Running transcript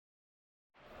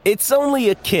It's only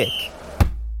a kick,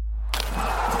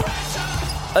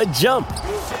 a jump,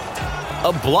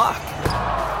 a block.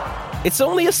 It's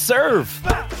only a serve.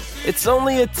 It's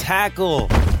only a tackle,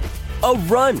 a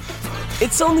run.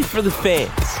 It's only for the fans.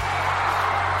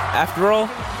 After all,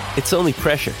 it's only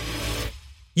pressure.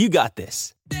 You got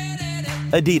this.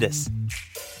 Adidas.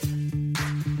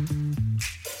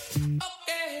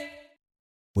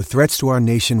 With threats to our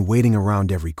nation waiting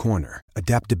around every corner,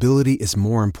 adaptability is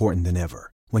more important than ever.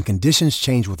 When conditions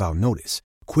change without notice,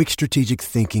 quick strategic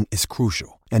thinking is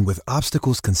crucial. And with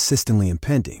obstacles consistently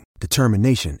impending,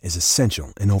 determination is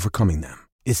essential in overcoming them.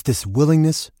 It's this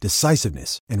willingness,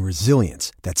 decisiveness, and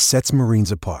resilience that sets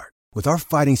Marines apart. With our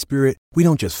fighting spirit, we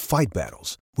don't just fight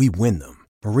battles, we win them.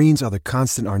 Marines are the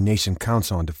constant our nation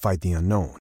counts on to fight the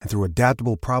unknown. And through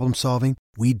adaptable problem solving,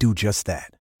 we do just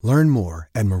that. Learn more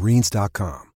at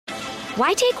marines.com.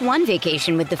 Why take one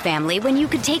vacation with the family when you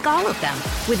could take all of them?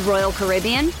 With Royal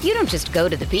Caribbean, you don't just go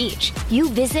to the beach. You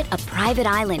visit a private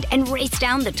island and race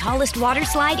down the tallest water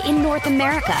slide in North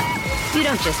America. You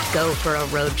don't just go for a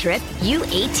road trip. You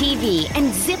ATV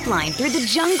and zip line through the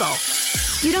jungle.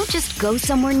 You don't just go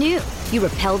somewhere new. You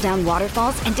rappel down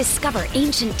waterfalls and discover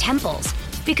ancient temples.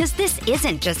 Because this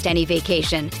isn't just any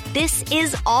vacation. This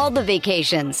is all the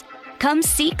vacations. Come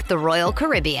seek the Royal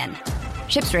Caribbean.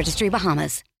 Ships Registry,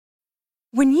 Bahamas.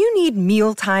 When you need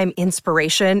mealtime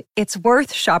inspiration, it's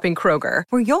worth shopping Kroger,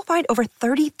 where you'll find over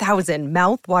 30,000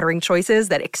 mouth-watering choices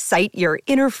that excite your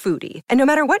inner foodie. And no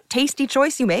matter what tasty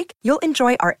choice you make, you'll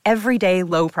enjoy our everyday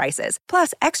low prices,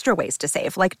 plus extra ways to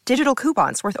save, like digital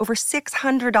coupons worth over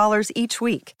 $600 each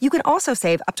week. You can also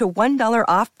save up to $1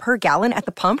 off per gallon at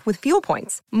the pump with fuel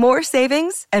points. More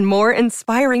savings and more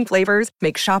inspiring flavors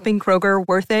make shopping Kroger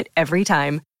worth it every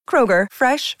time. Kroger,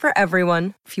 fresh for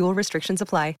everyone. Fuel restrictions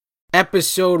apply.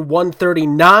 Episode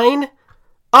 139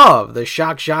 of the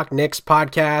Shock Jock Knicks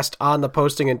podcast on the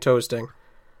Posting and Toasting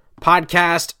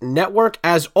podcast network.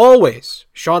 As always,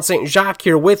 Sean St. Jacques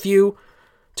here with you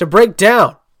to break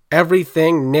down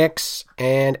everything Knicks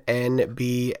and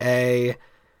NBA.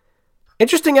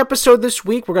 Interesting episode this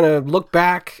week. We're going to look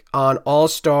back on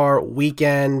All-Star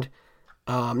Weekend.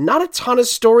 Not a ton of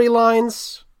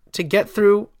storylines to get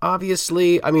through,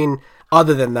 obviously.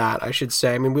 Other than that, I should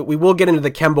say. We will get into the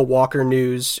Kemba Walker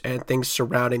news and things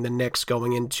surrounding the Knicks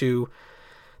going into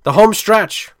the home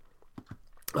stretch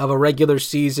of a regular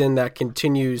season that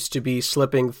continues to be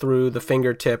slipping through the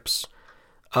fingertips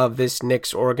of this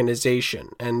Knicks organization.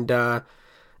 And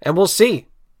we'll see.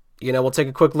 We'll take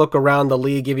a quick look around the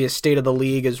league, give you a state of the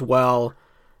league as well,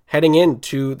 heading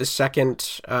into the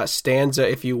second stanza,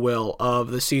 if you will,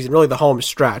 of the season, really the home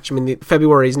stretch.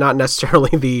 February is not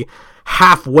necessarily the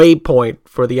halfway point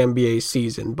for the NBA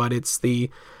season, but it's the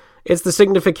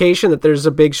signification that there's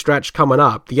a big stretch coming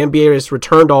up. The NBA has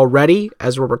returned already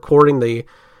as we're recording. The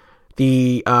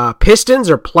Pistons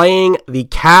are playing the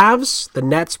Cavs. The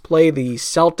Nets play the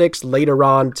Celtics later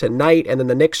on tonight, and then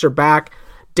the Knicks are back.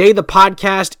 Day the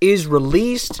podcast is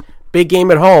released. Big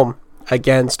game at home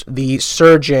against the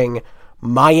surging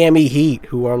Miami Heat,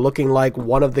 who are looking like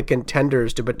one of the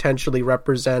contenders to potentially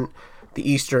represent the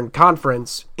Eastern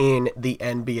Conference in the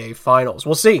NBA Finals.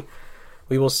 We'll see.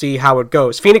 We will see how it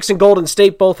goes. Phoenix and Golden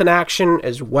State both in action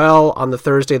as well on the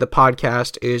Thursday the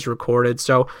podcast is recorded.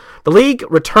 So the league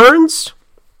returns,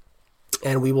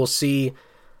 and we will see a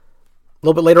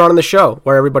little bit later on in the show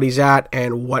where everybody's at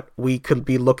and what we could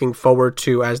be looking forward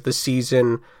to as the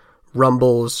season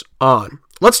rumbles on.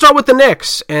 Let's start with the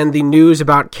Knicks and the news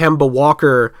about Kemba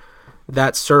Walker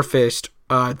that surfaced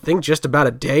I think just about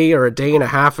a day or a day and a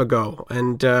half ago,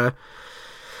 and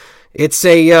it's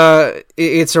a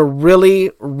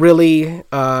really, really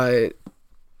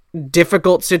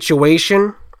difficult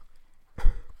situation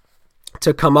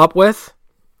to come up with.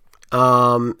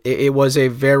 It was a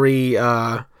very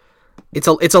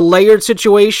it's a layered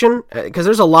situation because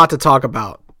there's a lot to talk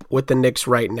about with the Knicks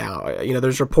right now.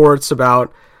 There's reports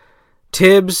about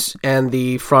Tibbs and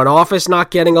the front office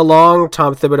not getting along.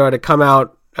 Tom Thibodeau had to come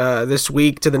out this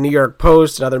week to the New York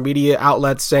Post and other media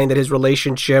outlets saying that his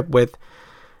relationship with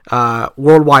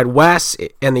Worldwide Wes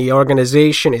and the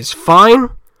organization is fine.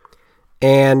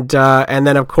 And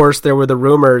then, of course, there were the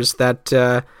rumors that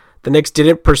the Knicks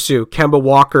didn't pursue Kemba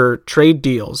Walker trade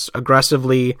deals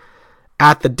aggressively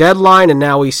at the deadline, and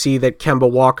now we see that Kemba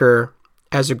Walker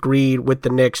has agreed with the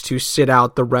Knicks to sit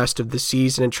out the rest of the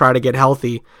season and try to get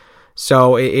healthy.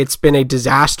 So it's been a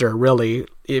disaster, really.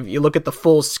 If you look at the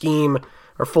full scheme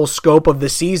or full scope of the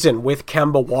season with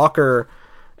Kemba Walker,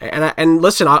 and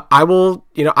listen, I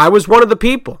was one of the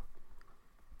people.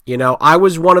 I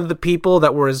was one of the people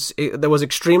that was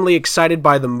extremely excited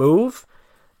by the move,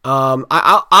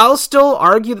 I'll still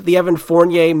argue that the Evan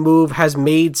Fournier move has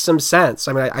made some sense.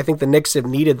 I mean, I think the Knicks have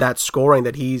needed that scoring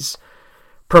that he's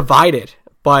provided,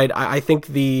 but I think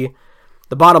the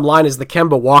bottom line is the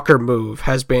Kemba Walker move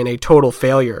has been a total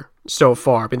failure so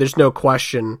far. I mean, there's no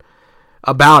question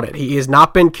about it. He has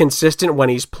not been consistent when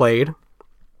he's played.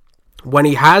 When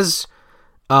he has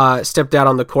stepped out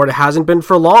on the court, it hasn't been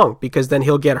for long, because then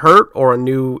he'll get hurt or a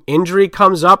new injury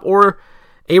comes up or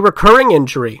a recurring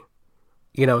injury,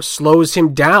 slows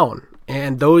him down.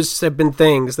 And those have been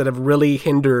things that have really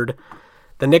hindered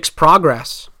the Knicks'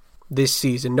 progress this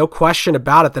season. No question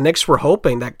about it. The Knicks were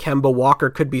hoping that Kemba Walker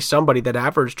could be somebody that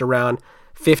averaged around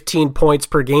 15 points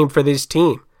per game for this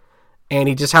team. And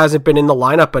he just hasn't been in the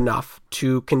lineup enough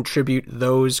to contribute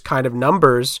those kind of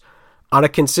numbers on a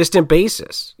consistent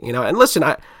basis. And listen,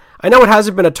 I know it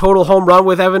hasn't been a total home run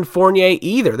with Evan Fournier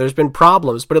either. There's been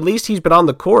problems, but at least he's been on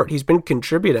the court. He's been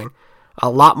contributing a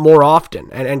lot more often.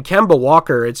 And Kemba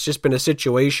Walker, it's just been a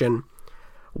situation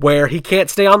where he can't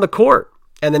stay on the court.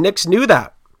 And the Knicks knew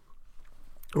that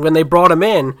when they brought him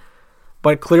in,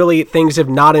 but clearly things have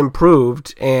not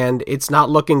improved, and it's not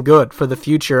looking good for the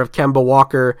future of Kemba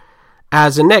Walker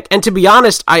as a Knick. And to be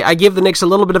honest, I give the Knicks a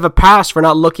little bit of a pass for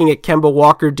not looking at Kemba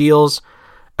Walker deals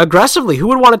aggressively. Who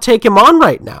would want to take him on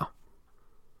right now?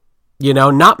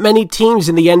 Not many teams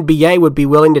in the NBA would be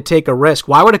willing to take a risk.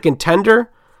 Why would a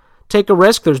contender take a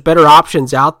risk? There's better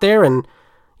options out there, and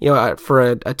for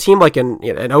a team like an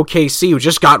OKC who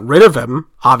just got rid of him,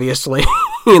 obviously,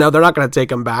 they're not going to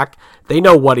take him back. They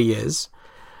know what he is.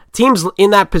 Teams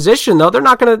in that position, though, they're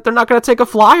not going to take a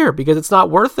flyer because it's not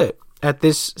worth it at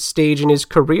this stage in his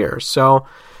career. So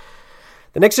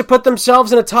the Knicks have put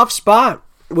themselves in a tough spot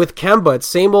with Kemba. It's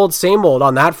same old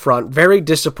on that front. Very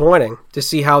disappointing to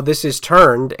see how this is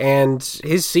turned, and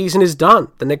his season is done.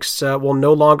 The Knicks will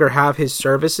no longer have his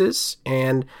services,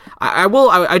 and I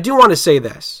do want to say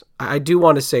this.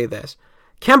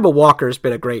 Kemba Walker has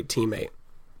been a great teammate.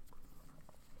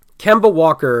 Kemba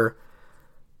Walker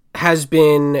has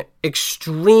been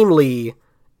extremely,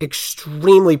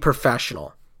 extremely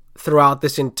professional throughout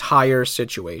this entire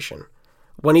situation.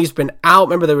 When he's been out,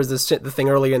 remember there was the thing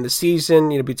earlier in the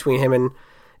season, between him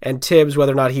and Tibbs,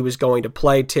 whether or not he was going to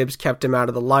play. Tibbs kept him out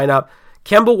of the lineup.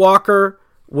 Kemba Walker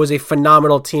was a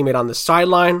phenomenal teammate on the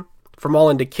sideline. From all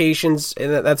indications,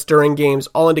 and that's during games,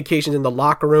 all indications in the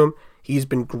locker room, he's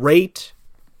been great.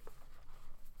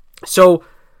 So,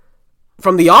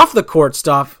 from the off-the-court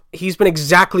stuff, he's been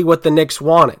exactly what the Knicks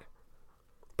wanted.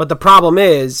 But the problem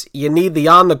is, you need the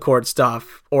on-the-court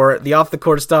stuff, or the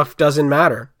off-the-court stuff doesn't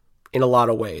matter in a lot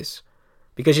of ways,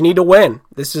 because you need to win.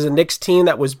 This is a Knicks team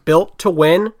that was built to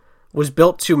win, was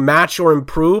built to match or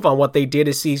improve on what they did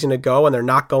a season ago, and they're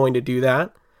not going to do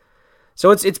that. So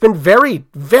it's been very,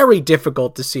 very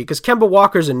difficult to see, because Kemba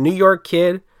Walker's a New York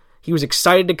kid. He was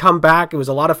excited to come back. It was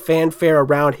a lot of fanfare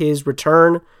around his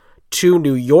return to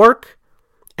New York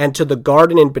and to the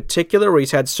Garden in particular, where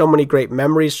he's had so many great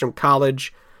memories from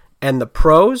college and the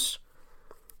pros,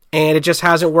 and it just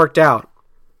hasn't worked out.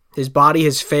 His body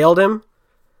has failed him.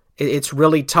 It's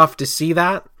really tough to see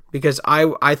that, because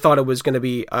I thought it was going to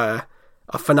be a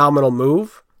phenomenal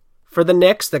move for the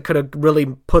Knicks that could have really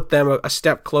put them a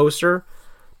step closer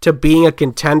to being a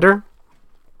contender,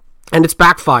 and it's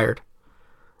backfired.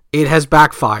 It has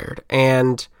backfired,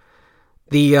 and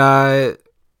the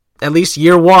at least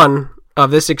year one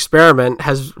of this experiment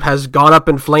has gone up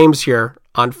in flames here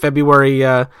on February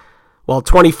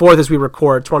 24th as we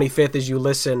record, 25th as you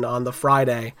listen on the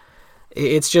Friday.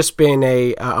 It's just been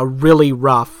a really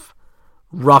rough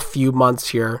few months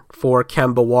here for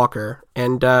Kemba Walker.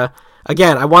 And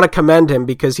again, I want to commend him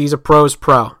because he's a pro's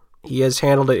pro. He has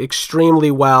handled it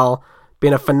extremely well,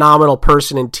 been a phenomenal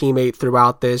person and teammate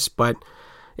throughout this, but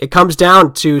it comes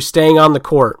down to staying on the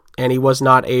court, and he was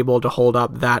not able to hold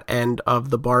up that end of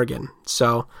the bargain.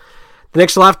 So the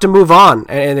Knicks will have to move on,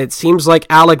 and it seems like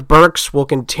Alec Burks will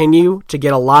continue to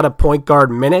get a lot of point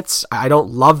guard minutes. I don't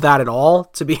love that at all,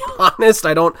 to be honest.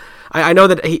 I know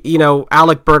that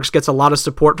Alec Burks gets a lot of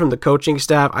support from the coaching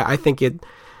staff. I think it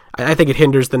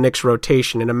hinders the Knicks'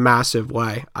 rotation in a massive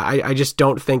way. I just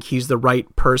don't think he's the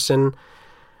right person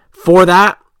for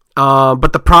that.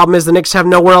 But the problem is the Knicks have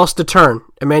nowhere else to turn.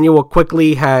 Emmanuel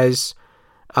Quickley has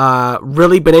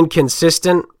really been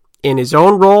inconsistent in his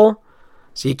own role,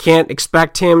 so you can't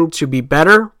expect him to be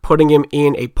better, putting him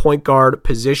in a point guard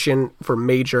position for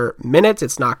major minutes.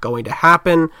 It's not going to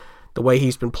happen the way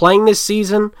he's been playing this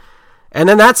season. And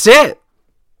then that's it.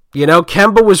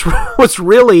 Kemba was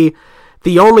really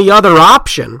the only other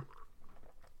option.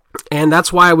 And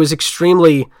that's why I was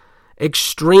extremely,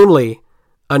 extremely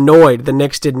annoyed the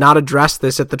Knicks did not address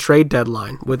this at the trade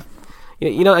deadline with,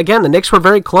 again, the Knicks were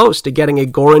very close to getting a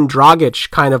Goran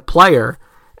Dragic kind of player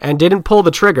and didn't pull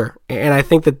the trigger. And I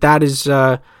think that has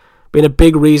been a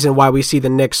big reason why we see the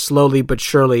Knicks slowly but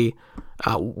surely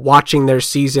watching their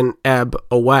season ebb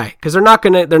away, because they're not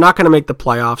gonna make the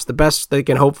playoffs. The best they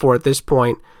can hope for at this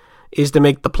point is to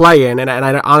make the play-in, and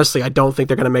I honestly don't think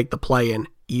they're going to make the play-in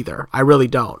either. I really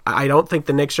don't. I don't think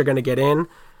the Knicks are going to get in.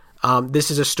 This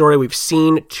is a story we've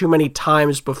seen too many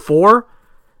times before,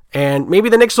 and maybe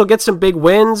the Knicks will get some big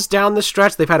wins down the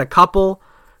stretch. They've had a couple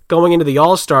going into the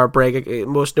All-Star break,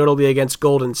 most notably against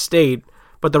Golden State,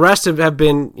 but the rest have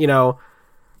been,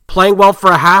 playing well for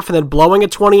a half and then blowing a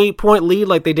 28-point lead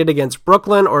like they did against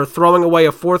Brooklyn, or throwing away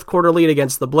a fourth quarter lead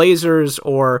against the Blazers,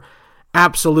 or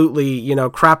absolutely,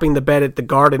 crapping the bed at the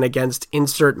Garden against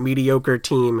insert mediocre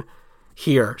team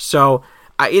here. So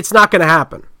it's not going to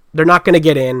happen. They're not going to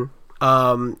get in.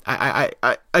 I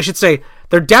should say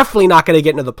they're definitely not going to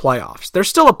get into the playoffs. There's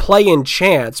still a play-in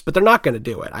chance, but they're not going to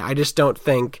do it. I just don't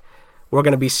think we're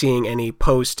going to be seeing any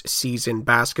postseason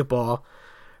basketball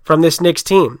from this Knicks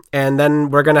team. And then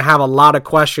we're going to have a lot of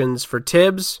questions for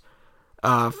Tibbs,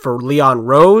 for Leon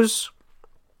Rose,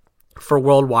 for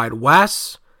Worldwide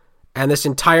Wes, and this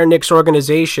entire Knicks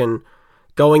organization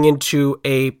going into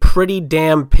a pretty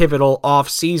damn pivotal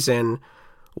offseason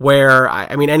where,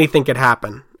 anything could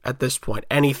happen at this point.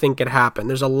 Anything could happen.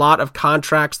 There's a lot of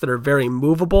contracts that are very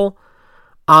movable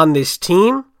on this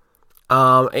team,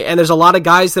 and there's a lot of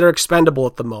guys that are expendable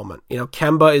at the moment.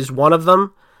 Kemba is one of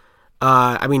them.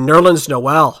 Nerlens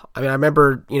Noel. I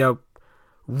remember,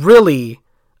 really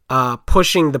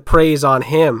pushing the praise on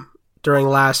him during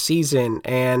last season,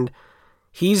 and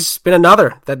he's been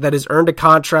another that has earned a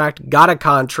contract, got a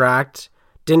contract,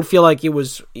 didn't feel like it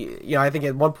was, I think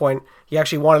at one point he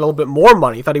actually wanted a little bit more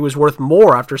money. He thought he was worth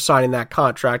more after signing that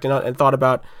contract, and thought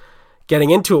about getting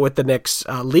into it with the Knicks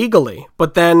legally.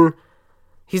 But then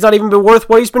he's not even been worth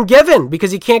what he's been given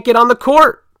because he can't get on the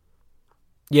court.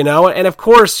 And of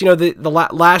course, the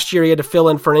last year he had to fill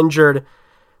in for an injured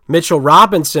Mitchell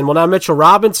Robinson. Well, now Mitchell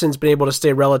Robinson's been able to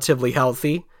stay relatively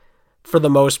healthy for the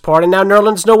most part, and now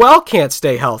Nerlens Noel can't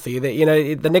stay healthy.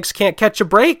 The Knicks can't catch a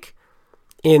break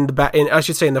in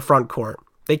the front court.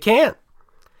 They can't.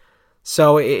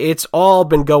 So it's all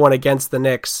been going against the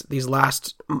Knicks the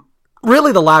last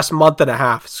month and a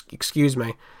half. Excuse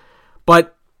me,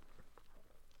 but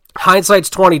hindsight's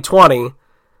 20/20.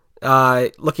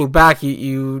 Looking back,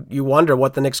 you wonder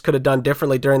what the Knicks could have done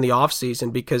differently during the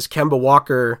offseason, because Kemba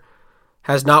Walker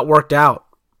has not worked out.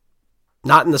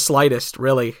 Not in the slightest,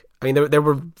 really. There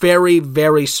were very,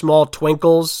 very small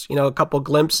twinkles, a couple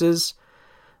glimpses,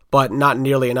 but not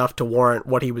nearly enough to warrant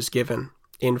what he was given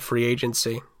in free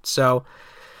agency. So,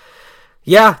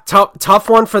 yeah, tough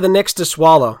one for the Knicks to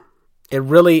swallow. It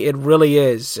really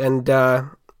is. And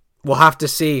we'll have to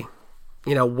see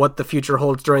what the future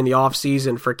holds during the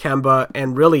offseason for Kemba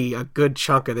and really a good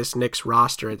chunk of this Knicks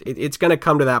roster. It's going to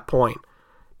come to that point,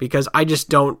 because I just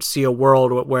don't see a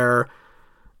world where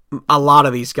a lot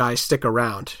of these guys stick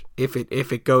around if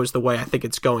it goes the way I think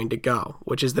it's going to go,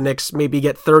 which is the Knicks maybe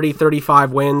get 30,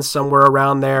 35 wins, somewhere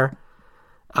around there.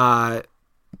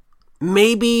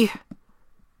 Maybe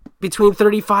between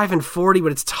 35 and 40,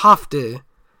 but it's tough to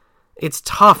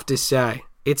say.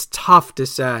 It's tough to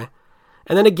say.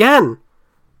 And then again,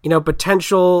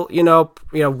 potential,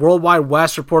 Worldwide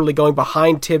West reportedly going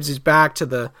behind Tibbs' back to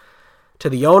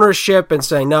the ownership and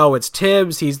saying, no, it's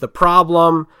Tibbs, he's the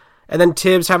problem. And then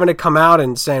Tibbs having to come out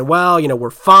and saying, well, we're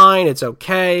fine, it's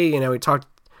okay. We talked,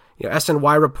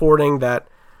 SNY reporting that,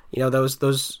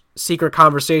 those secret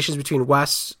conversations between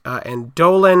Wes and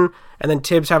Dolan, and then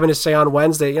Tibbs having to say on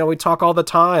Wednesday, we talk all the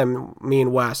time, me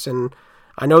and Wes, and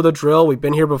I know the drill, we've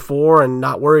been here before and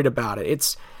not worried about it.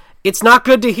 It's not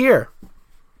good to hear,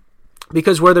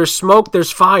 because where there's smoke,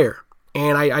 there's fire.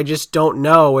 And I just don't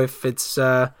know if it's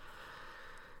going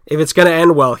to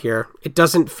end well here. It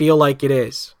doesn't feel like it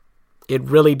is. It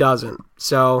really doesn't.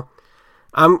 So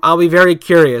I'll be very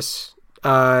curious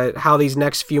how these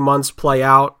next few months play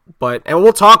out. And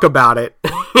we'll talk about it.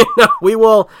 We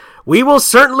will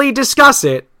certainly discuss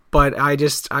it. But I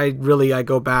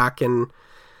go back and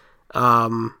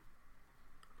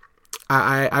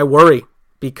I worry,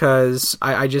 because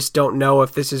I just don't know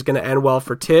if this is going to end well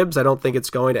for Tibbs. I don't think it's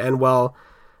going to end well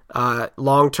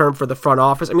long-term for the front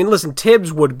office. Listen,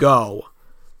 Tibbs would go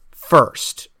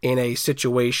first in a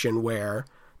situation where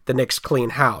the Knicks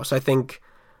clean house. I think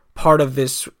part of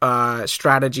this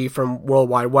strategy from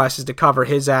Worldwide West is to cover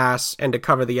his ass and to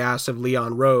cover the ass of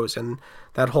Leon Rose and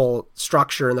that whole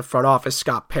structure in the front office,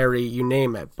 Scott Perry, you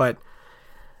name it. But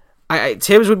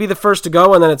Tibbs would be the first to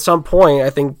go, and then at some point, I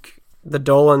think the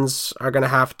Dolans are going to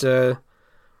have to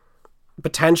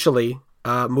potentially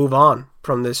move on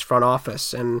from this front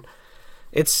office. And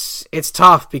it's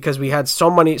tough because we had so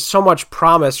much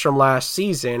promise from last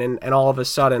season, and all of a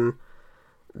sudden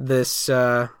this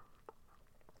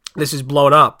is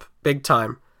blown up big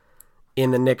time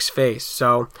in the Knicks' face.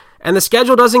 So, and the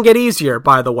schedule doesn't get easier,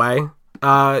 by the way.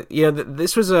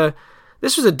 This was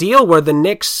a deal where the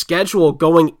Knicks' schedule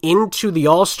going into the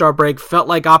All-Star break felt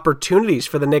like opportunities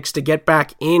for the Knicks to get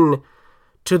back in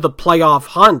to the playoff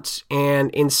hunt,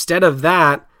 and instead of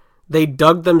that, they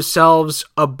dug themselves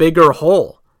a bigger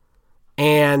hole.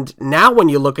 And now when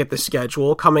you look at the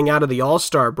schedule coming out of the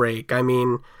All-Star break, I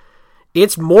mean,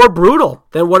 it's more brutal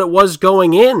than what it was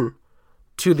going in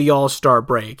to the All-Star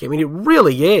break. I mean, it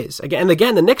really is. Again,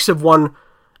 the Knicks have won,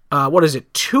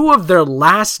 2 of their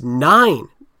last 9.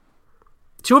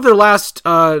 2 of their last,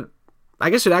 I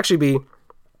guess it'd actually be,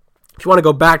 if you want to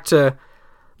go back to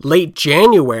late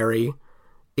January,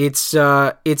 it's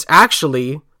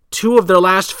actually 2 of their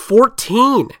last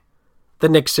 14 the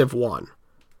Knicks have won.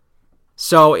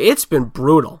 So it's been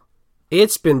brutal.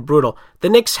 It's been brutal. The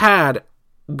Knicks had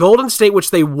Golden State, which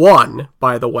they won,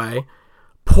 by the way,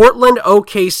 Portland,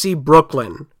 OKC,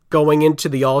 Brooklyn going into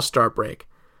the All-Star break.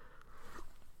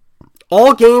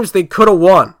 All games they could have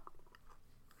won.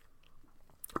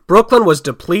 Brooklyn was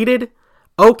depleted.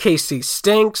 OKC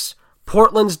stinks.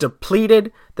 Portland's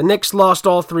depleted. The Knicks lost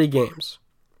all 3 games.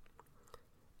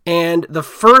 And the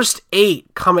first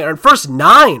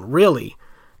 9 really,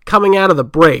 coming out of the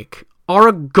break are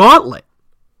a gauntlet.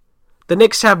 The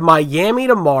Knicks have Miami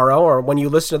tomorrow, or when you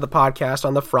listen to the podcast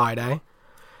on the Friday.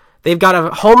 They've got a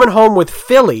home-and-home with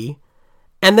Philly,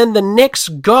 and then the Knicks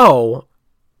go,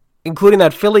 including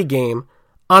that Philly game,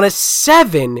 on a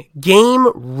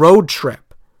 7-game road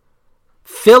trip.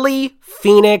 Philly,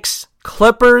 Phoenix,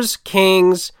 Clippers,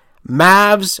 Kings,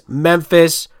 Mavs,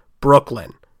 Memphis,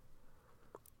 Brooklyn.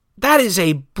 That is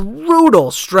a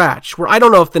brutal stretch where I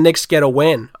don't know if the Knicks get a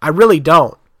win. I really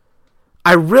don't.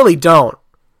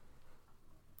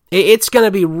 It's going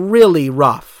to be really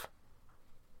rough.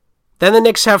 Then the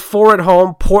Knicks have 4 at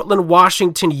home: Portland,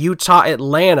 Washington, Utah,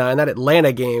 Atlanta, and that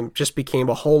Atlanta game just became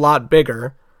a whole lot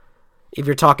bigger if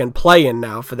you're talking play-in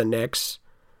now for the Knicks.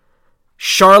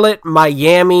 Charlotte,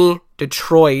 Miami,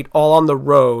 Detroit, all on the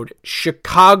road.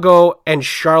 Chicago and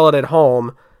Charlotte at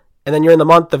home. And then you're in the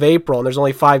month of April, and there's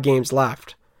only 5 games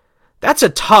left. That's a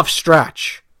tough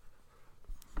stretch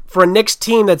for a Knicks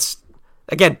team that's,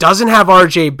 again, doesn't have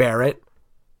RJ Barrett,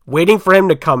 waiting for him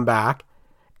to come back.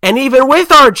 And even with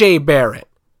RJ Barrett,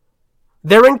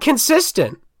 they're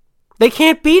inconsistent. They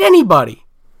can't beat anybody.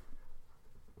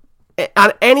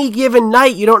 On any given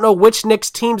night, you don't know which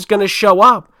Knicks team's going to show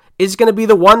up. Is it going to be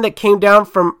the one that came back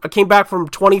from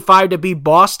 25 to beat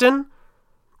Boston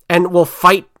and will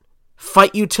fight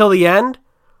you till the end?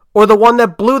 Or the one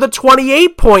that blew the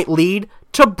 28-point lead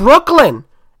to Brooklyn,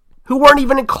 who weren't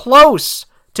even close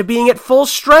to being at full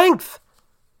strength?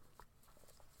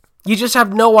 You just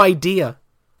have no idea.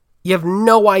 You have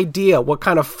no idea what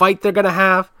kind of fight they're going to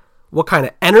have, what kind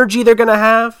of energy they're going to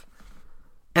have.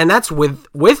 And that's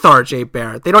with RJ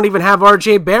Barrett. They don't even have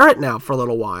RJ Barrett now for a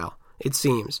little while, it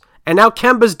seems. And now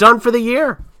Kemba's done for the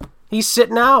year. He's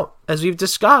sitting out, as we've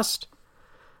discussed.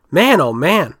 Man, oh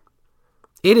man.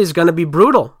 It is going to be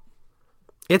brutal.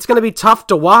 It's going to be tough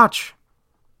to watch.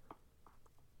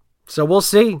 So we'll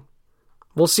see.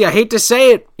 We'll see. I hate to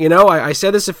say it. I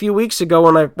said this a few weeks ago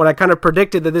when I kind of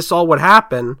predicted that this all would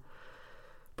happen.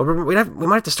 But we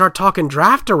might have to start talking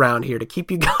draft around here to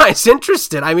keep you guys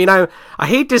interested. I mean, I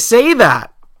hate to say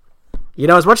that.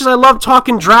 As much as I love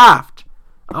talking draft,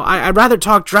 I'd rather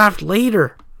talk draft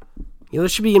later. There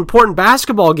should be important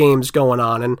basketball games going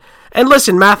on. And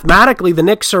listen, mathematically, the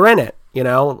Knicks are in it.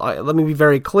 Let me be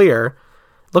very clear.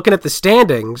 Looking at the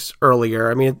standings earlier,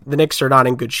 I mean, the Knicks are not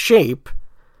in good shape.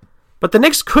 But the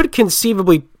Knicks could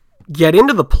conceivably get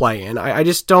into the play-in. I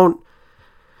just don't...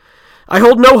 I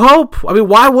hold no hope. I mean,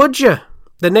 why would you?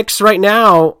 The Knicks right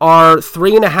now are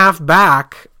 3.5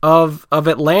 back of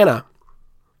Atlanta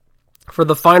for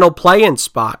the final play-in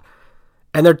spot.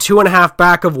 And they're 2.5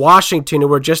 back of Washington,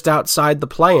 who are just outside the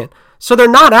play-in. So they're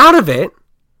not out of it.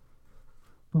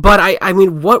 But I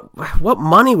mean, what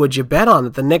money would you bet on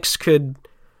that the Knicks could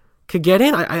get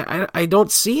in? I don't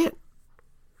see it.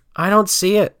 I don't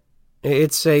see it.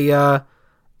 It's a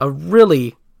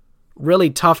really, really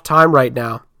tough time right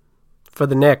now for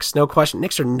the Knicks. No question.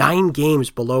 Knicks are 9 games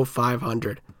below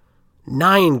 500.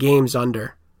 9 games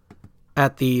under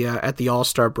at the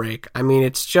All-Star break. I mean,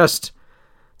 it's as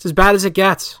bad as it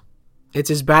gets.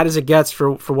 It's as bad as it gets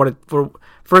for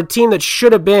a team that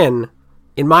should have been,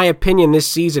 in my opinion, this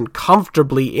season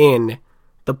comfortably in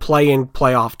the play-in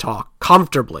playoff talk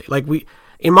comfortably. Like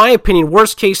in my opinion,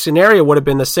 worst case scenario would have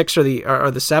been the 6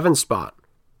 or the 7 spot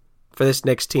for this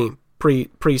Knicks team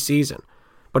preseason,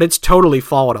 but it's totally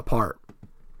fallen apart.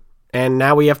 And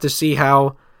now we have to see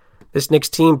how this Knicks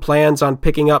team plans on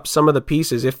picking up some of the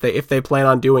pieces if they plan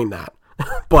on doing that.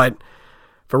 But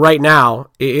for right now,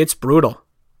 it's brutal.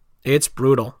 It's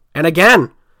brutal. And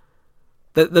again,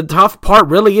 the tough part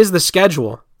really is the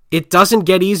schedule. It doesn't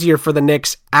get easier for the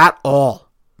Knicks at all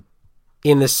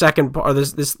in the second part, or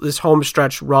this home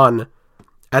stretch run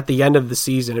at the end of the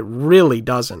season. It really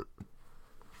doesn't.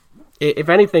 If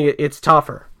anything, it's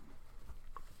tougher.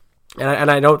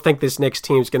 And I don't think this Knicks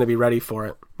team is going to be ready for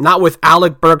it. Not with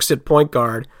Alec Burks at point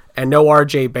guard and no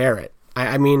RJ Barrett.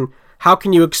 I mean, how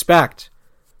can you expect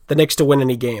the Knicks to win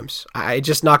any games? It's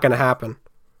just not going to happen.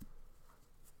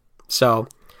 So,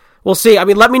 we'll see. I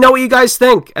mean, let me know what you guys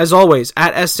think. As always,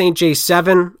 at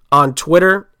SSJ7 on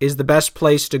Twitter is the best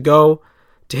place to go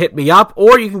to hit me up.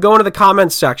 Or you can go into the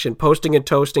comments section,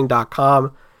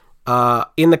 postingandtoasting.com.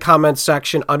 In the comments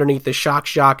section underneath the Shock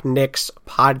Jock Knicks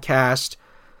podcast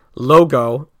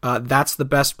logo, that's the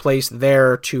best place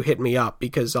there to hit me up,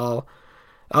 because I'll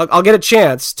get a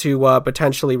chance to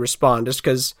potentially respond, just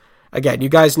because, again, you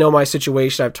guys know my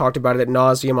situation. I've talked about it ad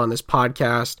nauseum on this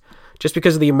podcast. Just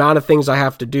because of the amount of things I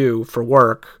have to do for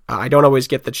work, I don't always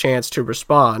get the chance to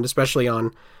respond, especially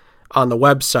on the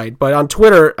website. But on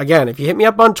Twitter, again, if you hit me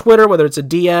up on Twitter, whether it's a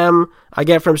DM I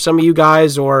get from some of you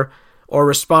guys or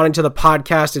responding to the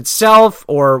podcast itself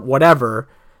or whatever,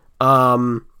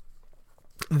 that's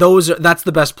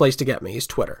the best place to get me, is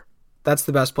Twitter. That's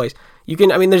the best place.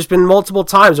 There's been multiple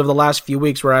times over the last few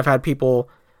weeks where I've had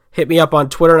people hit me up on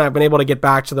Twitter and I've been able to get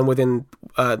back to them within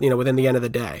the end of the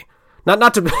day.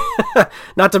 Not to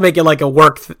not to make it like a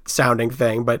work sounding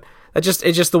thing, but it's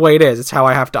just the way it is. It's how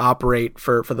I have to operate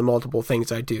for the multiple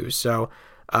things I do. So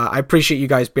I appreciate you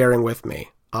guys bearing with me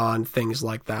on things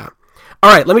like that.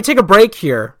 All right, let me take a break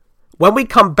here. When we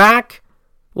come back,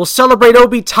 we'll celebrate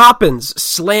Obi Toppin's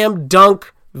slam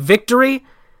dunk victory.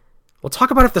 We'll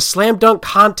talk about if the slam dunk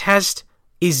contest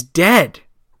is dead.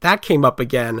 That came up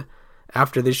again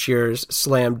after this year's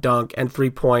slam dunk and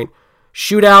 3-point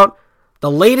shootout. The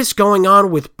latest going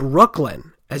on with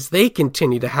Brooklyn as they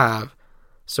continue to have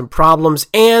some problems,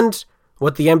 and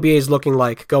what the NBA is looking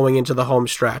like going into the home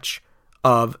stretch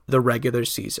of the regular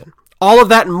season. All of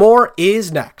that and more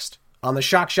is next on the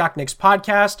Shock Jock Knicks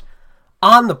podcast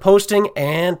on the Posting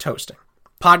and Toasting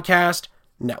Podcast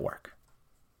Network.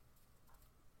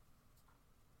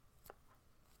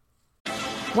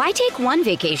 Why take one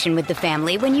vacation with the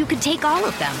family when you could take all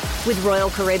of them? With Royal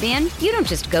Caribbean, you don't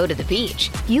just go to the beach.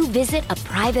 You visit a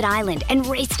private island and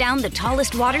race down the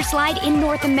tallest water slide in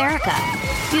North America.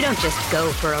 You don't just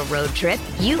go for a road trip.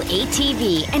 You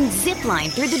ATV and zip line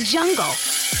through the jungle.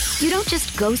 You don't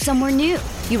just go somewhere new.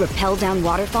 You rappel down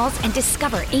waterfalls and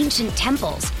discover ancient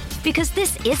temples. Because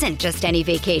this isn't just any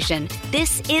vacation.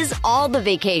 This is all the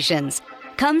vacations.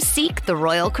 Come seek the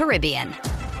Royal Caribbean.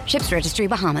 Ships Registry,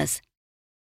 Bahamas.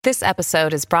 This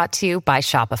episode is brought to you by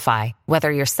Shopify.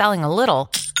 Whether you're selling a little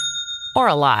or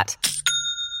a lot,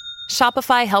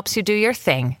 Shopify helps you do your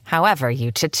thing, however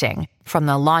you cha-ching. From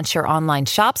the launch your online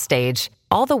shop stage,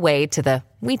 all the way to the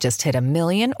we just hit 1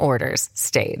 million orders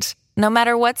stage. No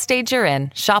matter what stage you're in,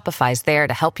 Shopify's there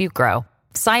to help you grow.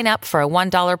 Sign up for a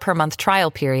 $1 per month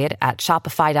trial period at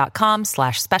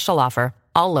shopify.com/special offer,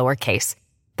 all lowercase.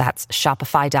 That's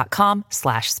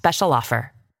shopify.com/special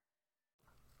offer.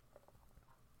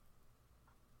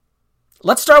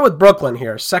 Let's start with Brooklyn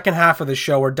here. Second half of the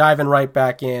show, we're diving right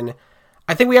back in.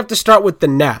 I think we have to start with the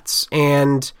Nets.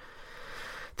 And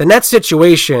the Nets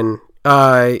situation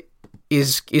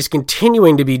is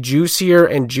continuing to be juicier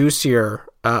and juicier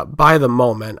by the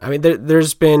moment. I mean,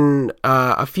 there's been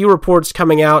a few reports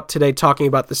coming out today talking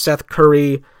about the Seth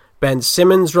Curry-Ben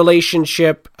Simmons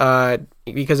relationship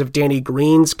because of Danny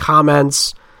Green's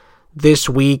comments this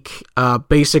week,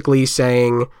 basically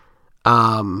saying...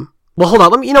 well, hold on.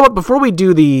 Before we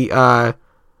do the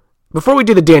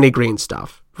Danny Green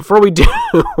stuff, before we do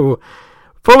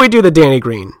the Danny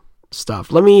Green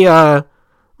stuff, I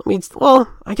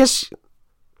guess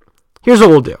here's what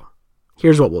we'll do.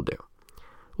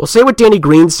 We'll say what Danny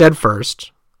Green said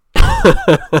first,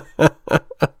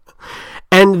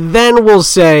 and then we'll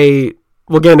get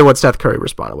into what Seth Curry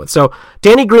responded with. So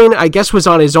Danny Green, I guess, was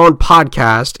on his own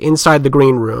podcast, Inside the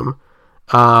Green Room,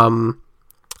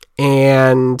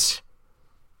 and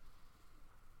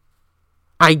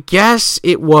I guess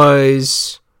it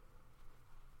was...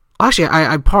 Actually,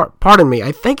 pardon me.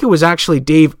 I think it was actually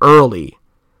Dave Early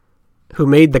who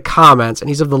made the comments, and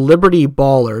he's of the Liberty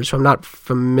Ballers, who I'm not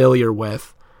familiar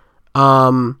with.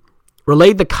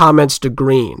 relayed the comments to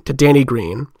Danny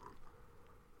Green,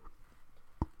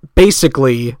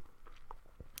 basically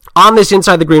on this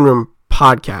Inside the Green Room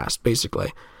podcast,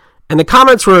 basically. And the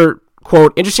comments were,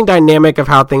 quote, interesting dynamic of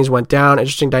how things went down,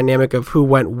 interesting dynamic of who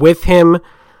went with him.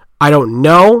 I don't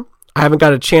know. I haven't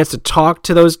got a chance to talk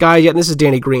to those guys yet, and this is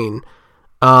Danny Green.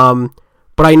 But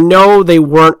I know they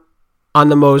weren't on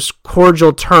the most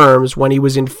cordial terms when he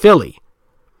was in Philly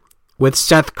with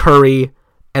Seth Curry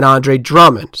and Andre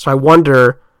Drummond. So I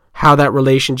wonder how that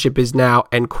relationship is now,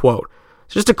 end quote.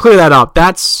 So just to clear that up,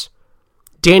 that's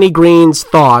Danny Green's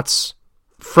thoughts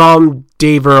from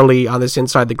Dave Early on this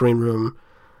Inside the Green Room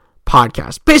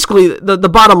podcast. Basically, the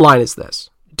bottom line is this.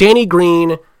 Danny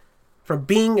Green, from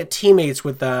being teammates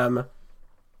with them,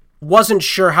 wasn't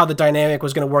sure how the dynamic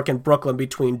was going to work in Brooklyn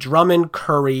between Drummond,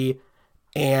 Curry,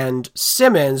 and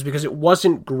Simmons because it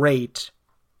wasn't great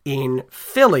in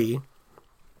Philly.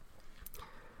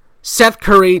 Seth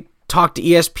Curry talked to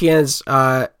ESPN's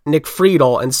Nick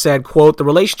Friedel and said, quote, the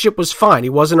relationship was fine. He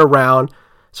wasn't around,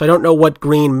 so I don't know what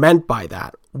Green meant by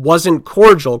that. Wasn't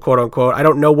cordial, quote unquote. I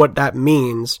don't know what that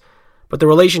means, but the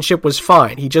relationship was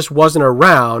fine. He just wasn't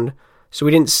around, so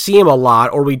we didn't see him a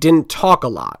lot or we didn't talk a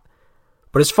lot.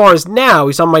 But as far as now,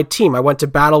 he's on my team. I went to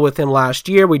battle with him last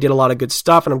year. We did a lot of good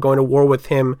stuff, and I'm going to war with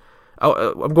him.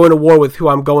 I'm going to war with who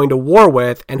I'm going to war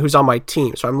with and who's on my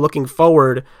team. So I'm looking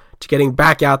forward to getting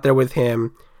back out there with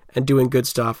him and doing good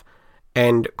stuff.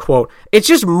 End quote. It's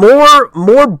just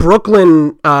more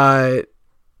Brooklyn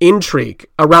intrigue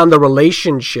around the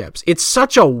relationships. It's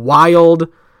such a wild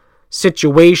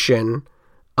situation.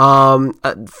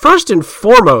 First and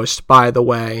foremost, by the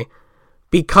way,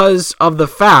 because of the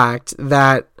fact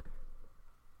that,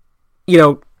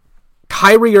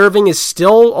 Kyrie Irving is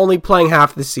still only playing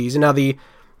half the season. Now, the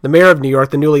mayor of New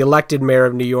York, the newly elected mayor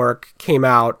of New York, came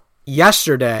out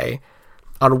yesterday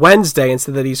on Wednesday and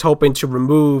said that he's hoping to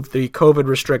remove the COVID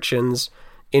restrictions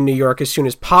in New York as soon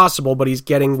as possible, but he's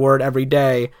getting word every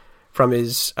day from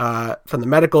the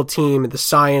medical team, the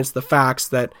science, the facts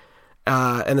that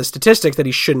and the statistics that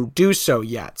he shouldn't do so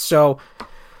yet. So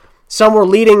some were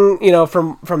leading,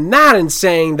 from that and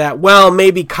saying that, well,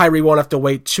 maybe Kyrie won't have to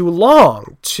wait too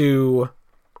long to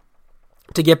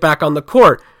get back on the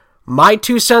court. My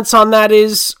 2 cents on that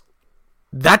is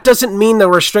that doesn't mean the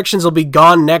restrictions will be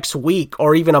gone next week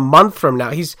or even a month from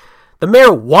now. The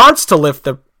mayor wants to lift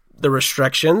the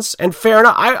restrictions, and fair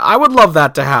enough. I would love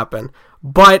that to happen,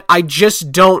 but I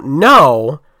just don't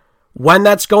know when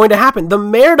that's going to happen. The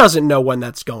mayor doesn't know when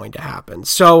that's going to happen.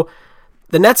 So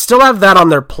the Nets still have that on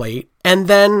their plate. And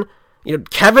then,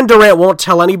 Kevin Durant won't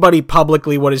tell anybody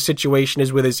publicly what his situation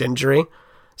is with his injury.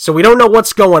 So we don't know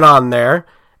what's going on there.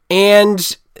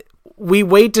 And we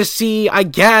wait to see, I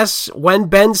guess, when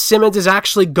Ben Simmons is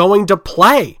actually going to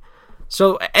play.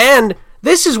 So, and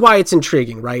this is why it's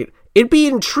intriguing, right? It'd be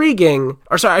intriguing,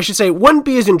 it wouldn't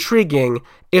be as intriguing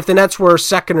if the Nets were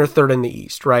second or third in the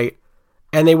East, right?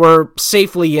 And they were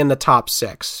safely in the top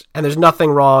 6. And there's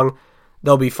nothing wrong.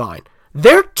 They'll be fine.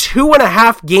 They're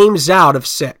 2.5 games out of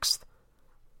 6th.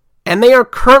 And they are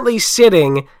currently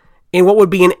sitting in what would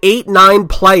be an 8-9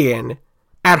 play-in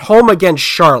at home against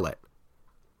Charlotte.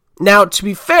 Now, to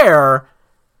be fair,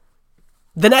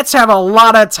 the Nets have a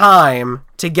lot of time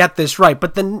to get this right.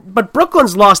 But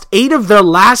Brooklyn's lost 8 of their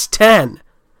last 10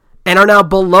 and are now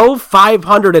below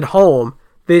 500 at home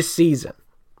this season.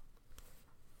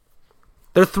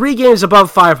 They're 3 games above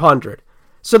 500.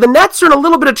 So the Nets are in a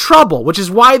little bit of trouble, which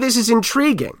is why this is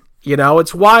intriguing.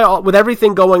 It's why, with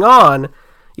everything going on,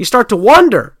 you start to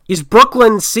wonder, is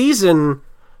Brooklyn's season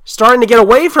starting to get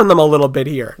away from them a little bit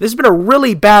here? This has been a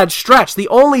really bad stretch. The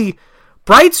only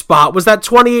bright spot was that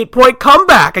 28-point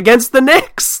comeback against the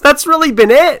Knicks. That's really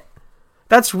been it.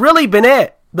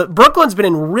 But Brooklyn's been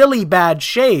in really bad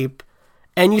shape,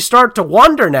 and you start to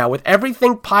wonder now, with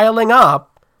everything piling up,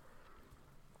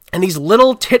 and these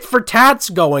little tit-for-tats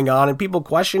going on and people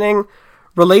questioning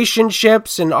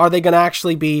relationships and are they going to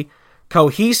actually be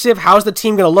cohesive? How's the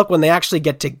team going to look when they actually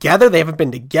get together? They haven't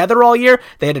been together all year.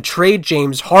 They had to trade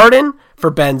James Harden for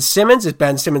Ben Simmons. Is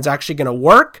Ben Simmons actually going to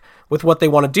work with what they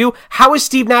want to do? How is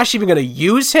Steve Nash even going to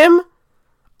use him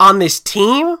on this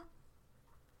team?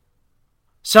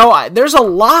 So there's a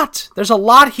lot. There's a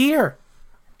lot here.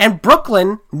 And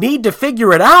Brooklyn need to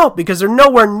figure it out because they're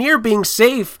nowhere near being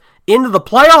safe into the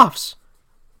playoffs.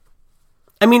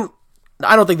 I mean,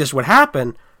 I don't think this would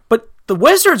happen, but the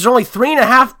Wizards are only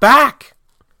 3.5 back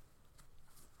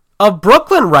of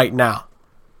Brooklyn right now.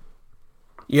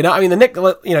 The Knicks,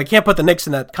 you can't put the Knicks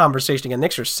in that conversation again. The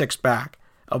Knicks are 6 back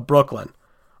of Brooklyn.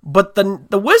 But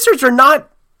the Wizards are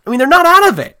not, they're not out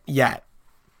of it yet.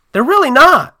 They're really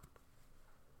not.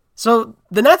 So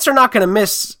the Nets are not going to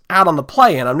miss out on the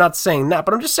play-in. I'm not saying that,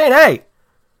 but I'm just saying, hey,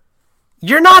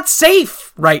 you're not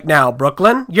safe right now,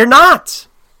 Brooklyn. You're not.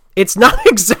 It's not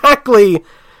exactly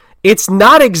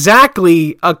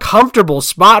a comfortable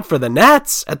spot for the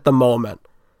Nets at the moment.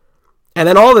 And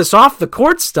then all this off the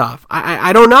court stuff,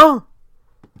 I don't know.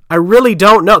 I really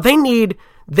don't know. They need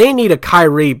a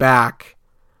Kyrie back.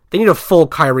 They need a full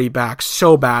Kyrie back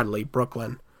so badly,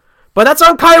 Brooklyn. But that's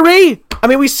on Kyrie. I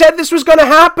mean, we said this was going to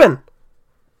happen.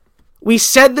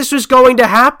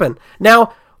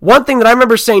 Now, one thing that I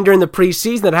remember saying during the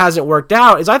preseason that hasn't worked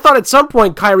out is I thought at some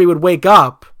point Kyrie would wake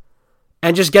up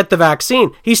and just get the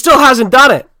vaccine. He still hasn't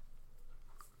done it.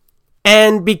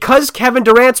 And because Kevin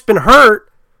Durant's been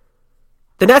hurt,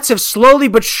 the Nets have slowly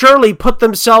but surely put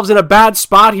themselves in a bad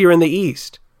spot here in the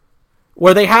East,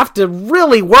 where they have to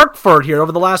really work for it here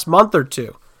over the last month or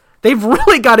two. They've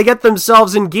really got to get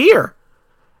themselves in gear.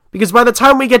 Because by the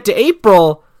time we get to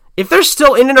April, if they're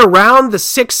still in and around the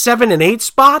 6, 7, and 8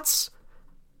 spots,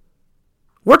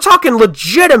 we're talking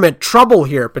legitimate trouble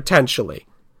here, potentially,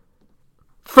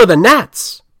 for the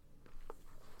Nets.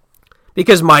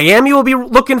 Because Miami will be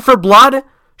looking for blood.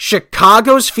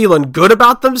 Chicago's feeling good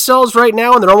about themselves right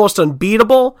now, and they're almost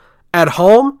unbeatable at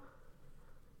home.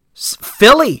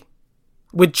 Philly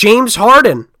with James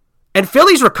Harden. And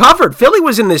Philly's recovered. Philly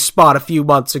was in this spot a few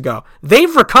months ago.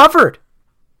 They've recovered.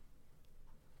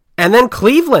 And then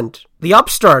Cleveland, the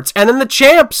upstarts. And then the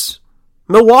champs,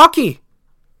 Milwaukee.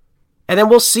 And then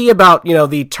we'll see about,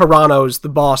 the Torontos, the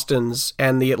Bostons,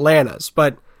 and the Atlantas,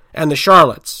 and the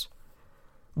Charlottes.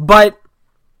 But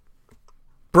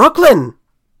Brooklyn,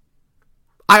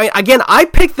 I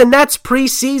picked the Nets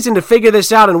preseason to figure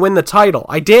this out and win the title.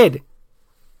 I did.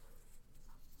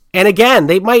 And again,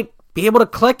 they might be able to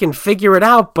click and figure it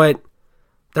out, but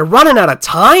they're running out of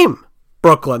time,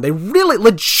 Brooklyn. They really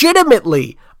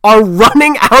legitimately are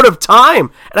running out of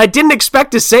time. And I didn't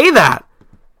expect to say that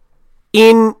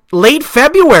in late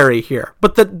February here.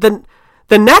 But the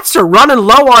Nets are running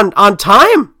low on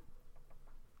time.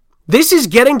 This is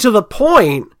getting to the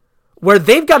point where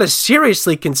they've got to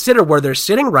seriously consider where they're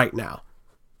sitting right now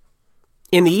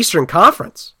in the Eastern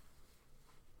Conference.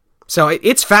 So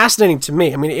it's fascinating to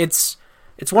me. I mean, it's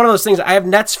one of those things. I have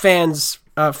Nets fans,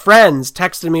 friends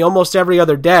texting me almost every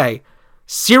other day,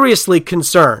 seriously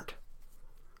concerned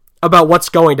about what's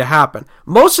going to happen.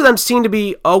 Most of them seem to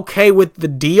be okay with the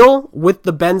deal, with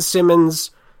the Ben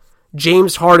Simmons,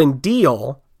 James Harden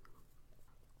deal.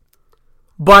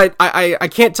 But I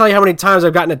can't tell you how many times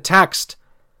I've gotten a text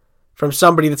from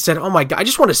somebody that said, oh my God, I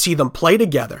just want to see them play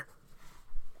together.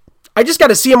 I just got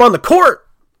to see them on the court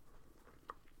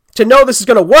to know this is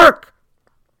going to work.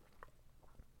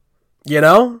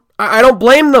 I don't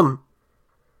blame them.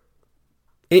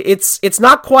 It's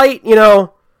not quite, as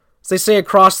they say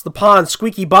across the pond,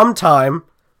 squeaky bum time,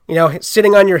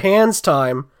 sitting on your hands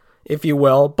time, if you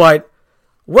will, but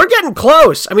we're getting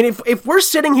close. I mean, if we're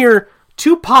sitting here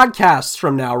 2 podcasts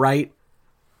from now, right?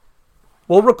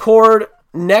 We'll record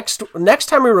next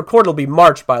time we record, it'll be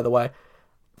March, by the way.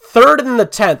 3rd and the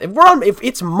 10th. If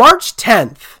it's March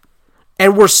 10th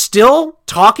and we're still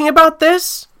talking about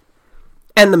this,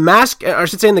 and the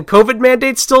COVID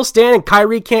mandate's still stand, and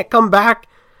Kyrie can't come back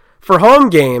for home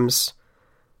games,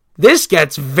 this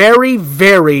gets very,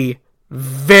 very,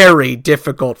 very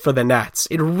difficult for the Nets.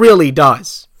 It really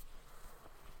does.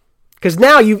 Because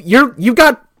now you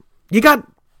got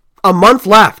a month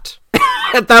left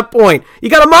at that point. You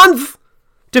got a month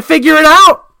to figure it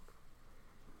out.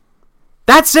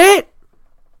 That's it.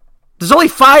 There's only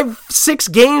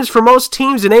 5-6 games for most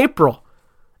teams in April.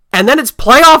 And then it's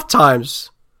playoff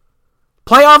times.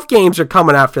 Playoff games are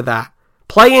coming after that.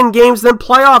 Play-in games, then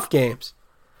playoff games.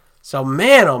 So,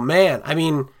 man, oh man. I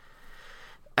mean,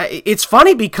 it's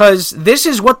funny because this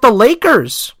is what the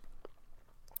Lakers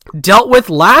dealt with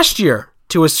last year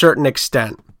to a certain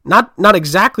extent. Not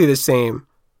exactly the same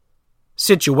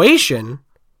situation,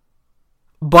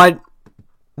 but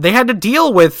they had to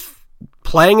deal with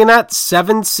playing in that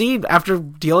 7 seed after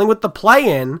dealing with the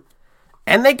play-in,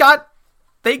 and they got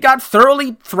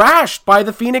thoroughly thrashed by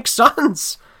the Phoenix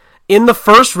Suns in the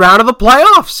first round of the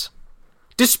playoffs,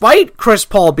 despite Chris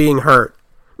Paul being hurt.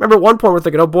 Remember at one point we're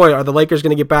thinking, oh boy, are the Lakers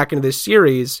going to get back into this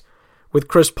series with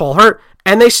Chris Paul hurt?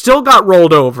 And they still got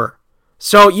rolled over.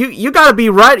 So you got to be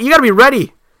right. You got to be ready.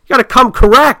 You got to come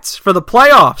correct for the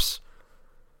playoffs.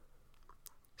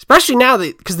 Especially now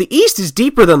because the East is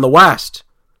deeper than the West.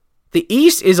 The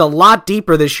East is a lot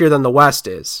deeper this year than the West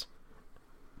is.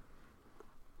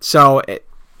 So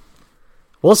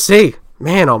we'll see.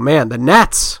 Man, oh man, the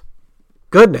Nets.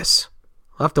 Goodness.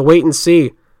 We'll have to wait and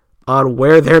see on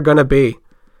where they're going to be.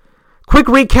 Quick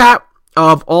recap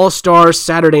of All-Star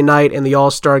Saturday night and the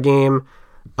All-Star game.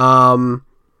 The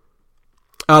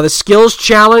skills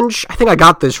challenge, I think I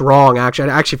got this wrong, actually.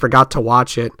 I actually forgot to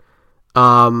watch it.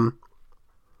 I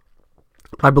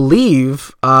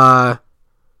believe,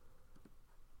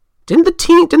 didn't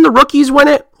the rookies win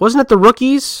it? Wasn't it the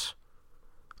rookies?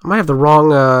 I might have the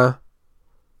wrong, I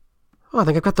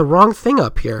think I've got the wrong thing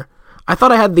up here. I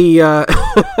thought I had the,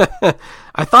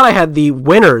 I thought I had the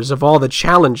winners of all the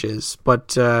challenges,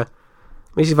 but,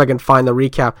 let me see if I can find the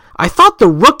recap. I thought the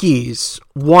rookies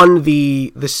won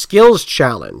the skills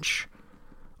challenge,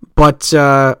 but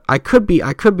I could be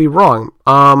wrong.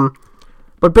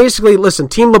 But basically, listen,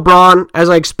 Team LeBron, as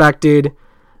I expected,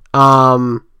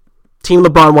 Team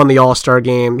LeBron won the All-Star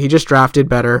game. He just drafted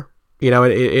better.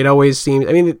 It always seems.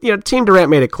 I mean, Team Durant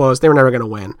made it close. They were never going to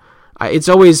win. It's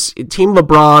always Team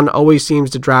LeBron always seems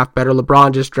to draft better.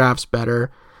 LeBron just drafts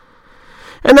better,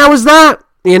 and that was that.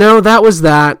 That was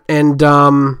that, and it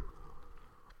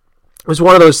was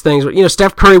one of those things.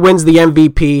 Steph Curry wins the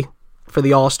MVP for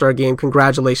the All-Star game.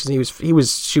 Congratulations! He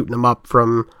was shooting them up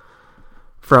from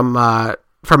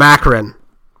Akron,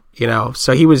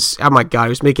 So he was, oh my God, he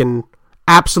was making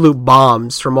absolute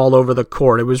bombs from all over the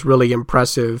court. It was really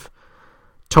impressive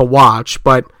to watch.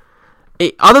 But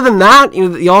other than that,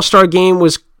 the All-Star game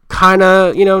was kind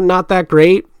of, not that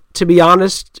great, to be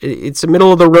honest. It's a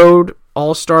middle of the road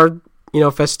All-Star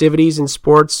festivities in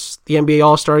sports, the NBA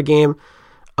All-Star game.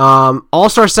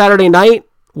 All-Star Saturday night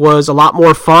was a lot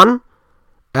more fun,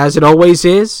 as it always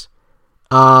is.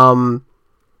 The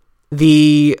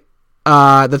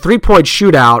 3-point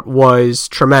shootout was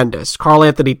tremendous. Karl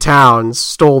Anthony Towns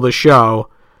stole the show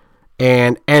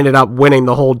and ended up winning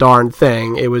the whole darn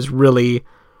thing. It was really,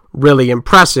 really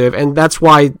impressive, and that's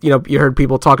why you heard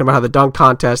people talking about how the dunk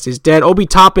contest is dead. Obi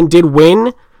Toppin did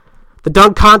win the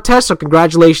dunk contest, so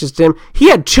congratulations to him.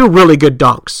 He had 2 really good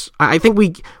dunks. I think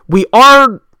we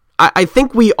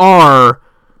are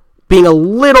being a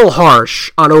little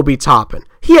harsh on Obi Toppin.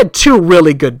 He had 2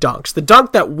 really good dunks. The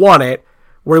dunk that won it,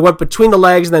 where he went between the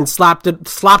legs and then slapped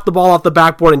the ball off the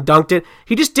backboard and dunked it.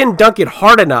 He just didn't dunk it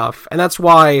hard enough, and that's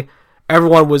why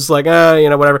everyone was like,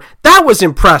 whatever. That was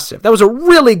impressive. That was a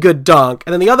really good dunk.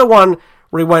 And then the other one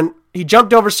where he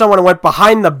jumped over someone and went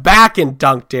behind the back and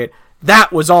dunked it.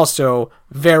 That was also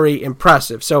very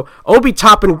impressive. So Obi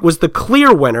Toppin was the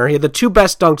clear winner. He had the 2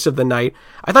 best dunks of the night.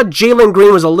 I thought Jalen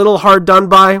Green was a little hard done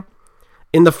by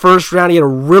in the first round. He had a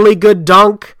really good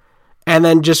dunk and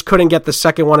then just couldn't get the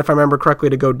second one, if I remember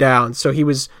correctly, to go down. So he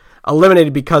was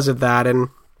eliminated because of that. And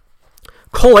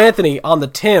Cole Anthony on the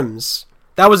Timbs,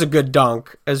 that was a good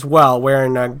dunk as well,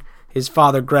 wearing his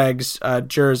father Greg's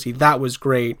jersey. That was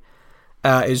great.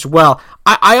 As well.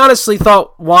 I honestly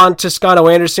thought Juan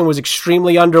Toscano-Anderson was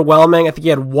extremely underwhelming. I think he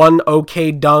had 1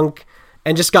 okay dunk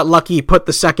and just got lucky he put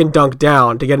the second dunk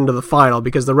down to get into the final,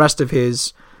 because the rest of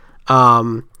his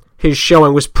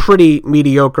showing was pretty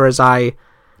mediocre, as I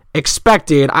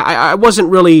expected. I wasn't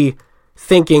really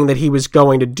thinking that he was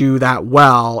going to do that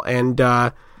well, and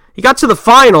he got to the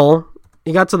final.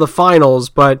 He got to the finals,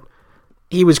 but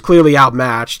he was clearly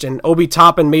outmatched, and Obi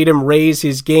Toppin made him raise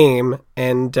his game,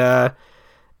 and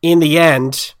in the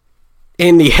end,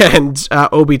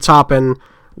 Obi Toppin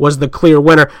was the clear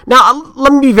winner. Now,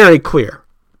 let me be very clear,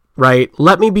 right?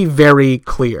 Let me be very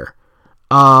clear.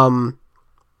 The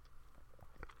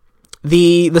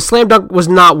slam dunk was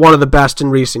not one of the best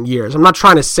in recent years. I'm not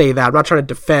trying to say that. I'm not trying to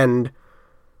defend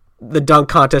the dunk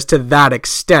contest to that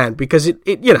extent, because it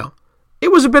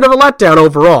was a bit of a letdown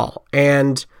overall,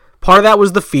 and part of that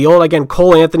was the field. Again,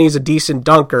 Cole Anthony's a decent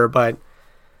dunker, but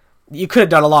you could have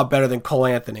done a lot better than Cole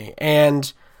Anthony.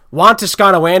 And Juan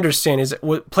Toscano-Anderson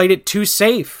played it too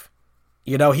safe.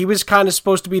 He was kind of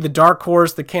supposed to be the dark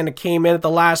horse that kind of came in at the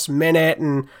last minute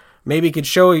and maybe could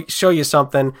show you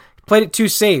something. He played it too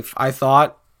safe, I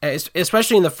thought,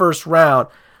 especially in the first round.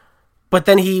 But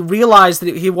then he realized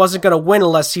that he wasn't going to win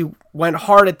unless he went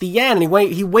hard at the end.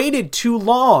 And he waited too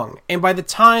long. And by the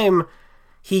time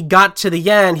he got to the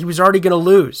end, he was already going to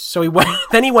lose. So he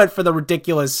went for the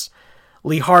ridiculously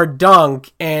hard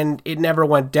dunk, and it never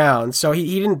went down. So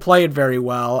he didn't play it very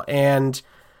well, and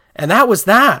that was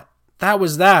that. That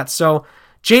was that. So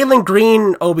Jalen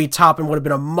Green, Obi Toppin would have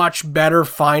been a much better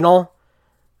final,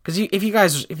 because if you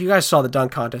guys saw the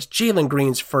dunk contest, Jalen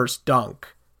Green's first dunk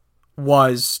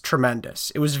was tremendous.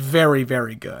 It was very,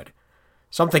 very good.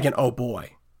 So I'm thinking, oh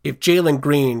boy, if Jalen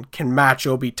Green can match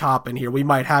Obi Toppin here, we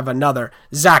might have another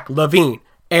Zach LaVine,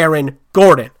 Aaron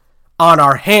Gordon on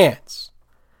our hands.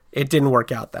 It didn't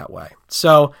work out that way.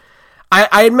 So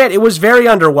I admit it was very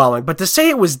underwhelming, but to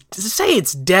say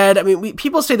it's dead, I mean,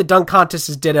 people say the dunk contest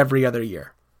is dead every other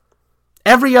year.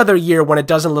 Every other year when it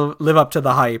doesn't live up to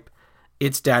the hype,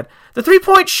 it's dead. The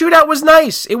 3-point shootout was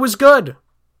nice. It was good.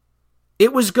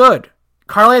 It was good.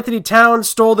 Karl-Anthony Towns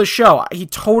stole the show. He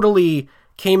totally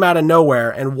came out of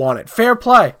nowhere and won it. Fair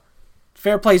play.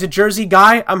 Fair play. He's a Jersey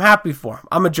guy. I'm happy for him.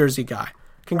 I'm a Jersey guy.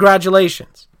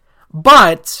 Congratulations.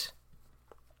 But,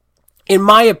 in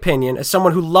my opinion, as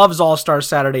someone who loves All-Star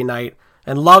Saturday Night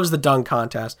and loves the dunk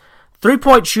contest,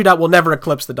 3-point shootout will never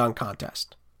eclipse the dunk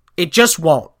contest. It just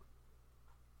won't.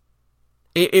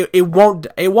 It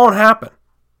won't happen.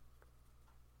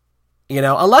 You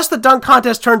know, unless the dunk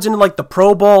contest turns into like the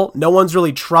Pro Bowl, no one's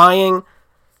really trying.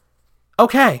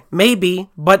 Okay, maybe,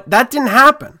 but that didn't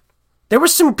happen. There were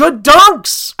some good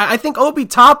dunks. I think Obi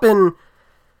Toppin,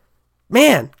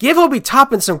 man, give Obi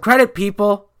Toppin some credit,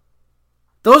 people.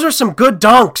 Those are some good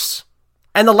dunks.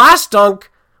 And the last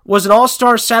dunk was an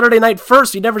All-Star Saturday Night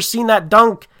first. You'd never seen that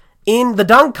dunk in the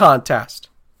dunk contest.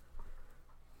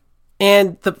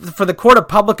 And for the court of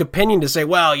public opinion to say,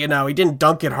 well, you know, he didn't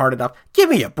dunk it hard enough. Give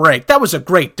me a break. That was a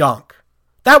great dunk.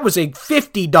 That was a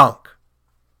 50 dunk.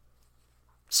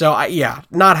 So,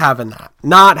 not having that.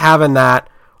 Not having that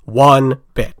one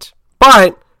bit.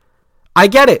 But I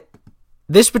get it.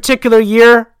 This particular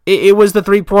year, it was the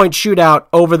 3-point shootout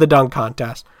over the dunk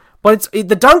contest. But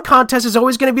the dunk contest is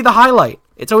always going to be the highlight.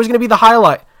 It's always going to be the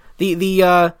highlight.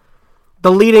 The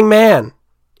leading man,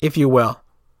 if you will.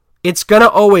 It's going to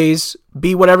always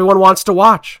be what everyone wants to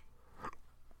watch.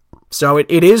 So it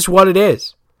is what it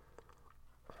is.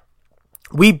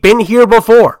 We've been here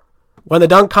before when the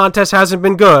dunk contest hasn't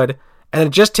been good, and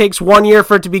it just takes 1 year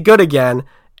for it to be good again,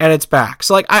 and it's back.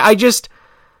 So,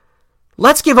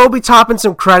 let's give Obi Toppin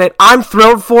some credit. I'm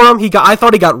thrilled for him. I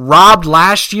thought he got robbed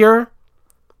last year.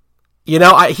 You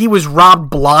know, he was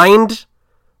robbed blind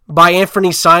by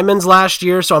Anthony Simons last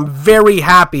year, so I'm very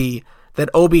happy that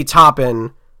Obi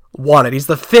Toppin won it. He's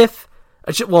the third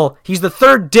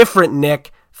different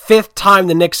Knick, fifth time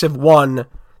the Knicks have won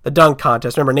the dunk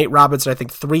contest. Remember, Nate Robinson, I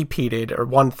think, three-peated, or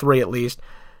won 3 at least.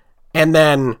 And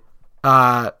then,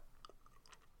 was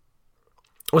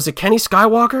it Kenny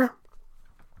Skywalker?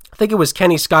 I think it was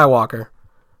Kenny Skywalker,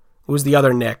 who was the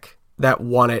other Knick that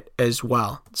won it as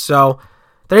well. So,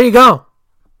 there you go.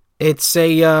 It's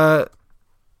a,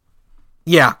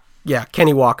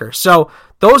 Kenny Walker. So,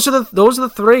 those are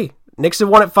the 3. Knicks have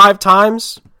won it 5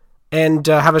 times and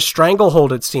have a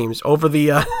stranglehold, it seems, over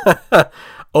the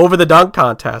over the dunk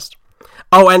contest.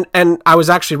 Oh, and I was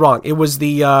actually wrong. It was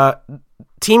the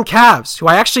Team Cavs, who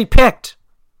I actually picked,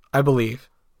 I believe.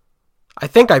 I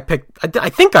think I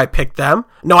picked them.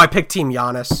 No, I picked Team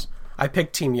Giannis. I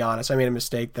made a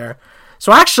mistake there.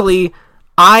 So actually,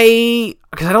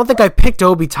 because I don't think I picked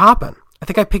Obi Toppin. I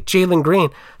think I picked Jalen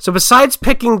Green. So besides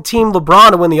picking Team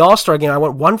LeBron to win the All-Star game, I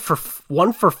went 1 for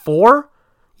 4.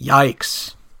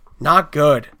 Yikes. Not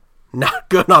good. Not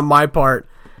good on my part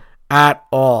at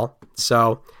all.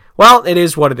 So, well, it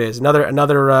is what it is.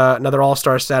 Another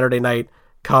All-Star Saturday night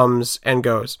comes and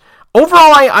goes.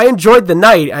 Overall, I enjoyed the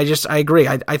night. I agree.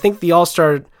 I think the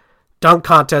All-Star dunk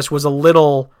contest was a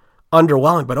little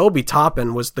underwhelming, but Obi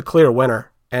Toppin was the clear winner.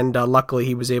 And luckily,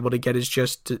 he was able to get his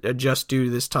just due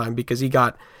this time because he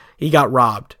got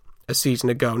robbed a season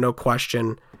ago, no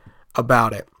question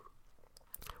about it.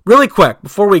 Really quick,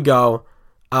 before we go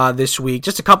this week,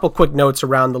 just a couple quick notes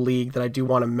around the league that I do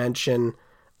want to mention.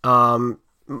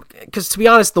 Because to be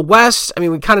honest, the West,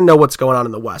 we kind of know what's going on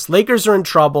in the West. Lakers are in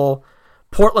trouble.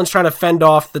 Portland's trying to fend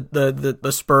off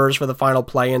the Spurs for the final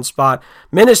play-in spot.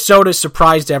 Minnesota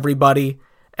surprised everybody,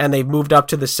 and they've moved up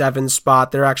to the 7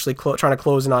 spot. They're actually trying to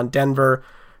close in on Denver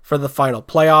for the final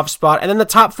playoff spot. And then the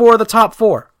top 4 are the top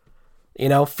 4. You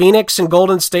know, Phoenix and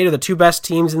Golden State are the 2 best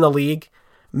teams in the league.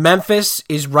 Memphis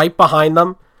is right behind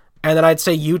them. And then I'd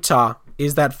say Utah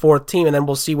is that 4th team. And then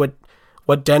we'll see what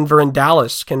Denver and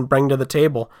Dallas can bring to the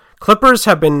table. Clippers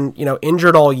have been,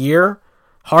 injured all year.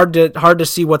 Hard to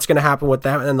see what's going to happen with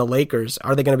them. And then the Lakers,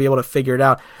 are they going to be able to figure it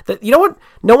out? You know what?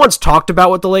 No one's talked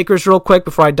about with the Lakers real quick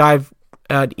before I dive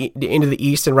into the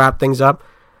East and wrap things up.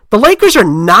 The Lakers are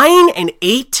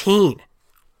 9-18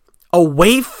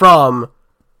 away from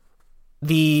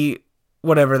the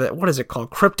what is it called?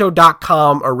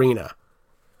 Crypto.com arena.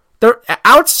 They're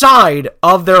outside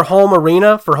of their home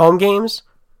arena for home games.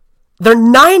 They're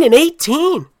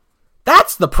 9-18.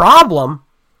 That's the problem.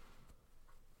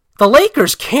 The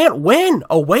Lakers can't win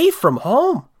away from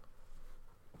home.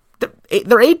 They're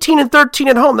 18-13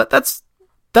 at home.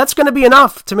 That's going to be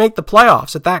enough to make the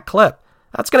playoffs at that clip.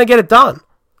 That's going to get it done.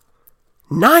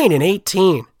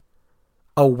 9-18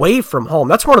 away from home.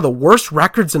 That's one of the worst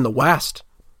records in the West.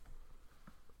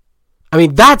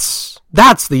 That's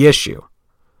the issue.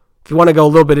 If you want to go a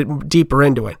little bit deeper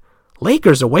into it.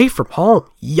 Lakers away from home.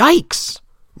 Yikes.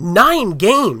 9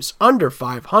 games under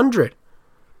 500.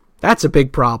 That's a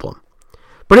big problem.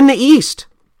 But in the East,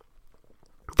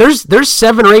 there's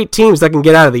 7 or 8 teams that can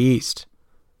get out of the East.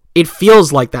 It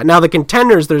feels like that. Now the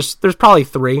contenders, there's probably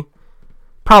 3.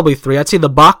 Probably 3. I'd say the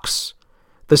Bucks,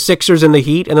 the Sixers and the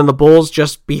Heat, and then the Bulls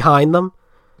just behind them,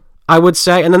 I would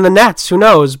say. And then the Nets, who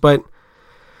knows? But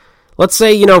let's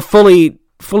say,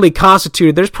 fully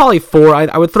constituted, there's probably 4.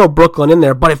 I would throw Brooklyn in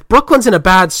there. But if Brooklyn's in a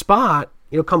bad spot,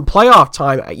 come playoff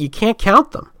time, you can't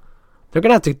count them. They're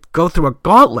going to have to go through a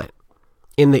gauntlet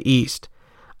in the East.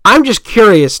 I'm just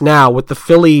curious now with the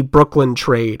Philly-Brooklyn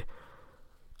trade.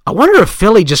 I wonder if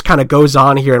Philly just kind of goes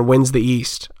on here and wins the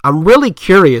East. I'm really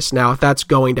curious now if that's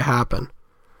going to happen.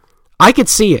 I could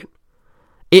see it.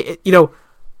 If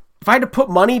I had to put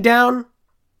money down,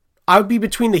 I would be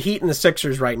between the Heat and the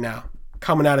Sixers right now,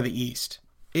 coming out of the East.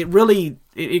 It really,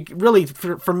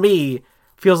 for me,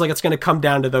 feels like it's going to come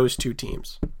down to those 2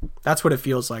 teams. That's what it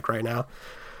feels like right now.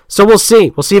 So we'll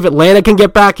see. We'll see if Atlanta can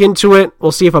get back into it.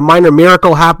 We'll see if a minor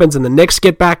miracle happens and the Knicks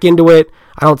get back into it.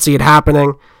 I don't see it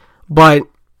happening. But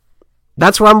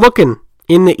that's where I'm looking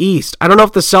in the East. I don't know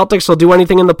if the Celtics will do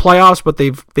anything in the playoffs, but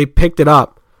they've picked it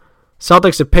up.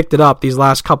 Celtics have picked it up these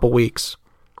last couple weeks.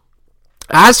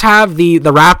 As have the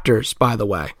Raptors, by the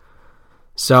way.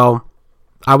 So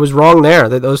I was wrong there.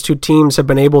 That those 2 teams have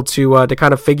been able to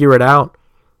kind of figure it out.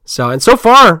 So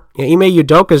far, Ime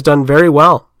Udoka has done very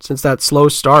well since that slow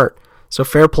start. So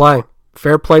fair play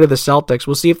to the Celtics.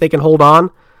 We'll see if they can hold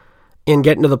on and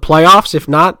get into the playoffs. If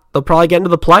not, they'll probably get into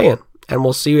the play-in, and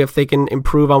we'll see if they can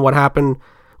improve on what happened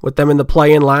with them in the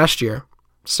play-in last year.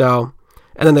 So,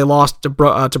 and then they lost to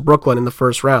Brooklyn in the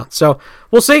first round. So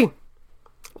we'll see.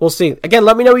 We'll see. Again,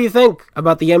 let me know what you think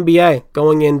about the NBA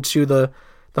going into the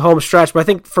home stretch. But I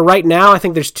think for right now, I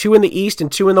think there's 2 in the East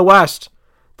and 2 in the West.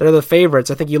 They're the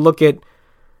favorites. I think you look at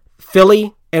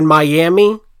Philly and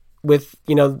Miami with,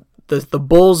 the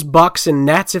Bulls, Bucks, and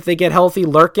Nets if they get healthy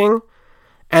lurking.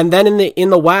 And then in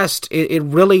the West, it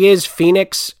really is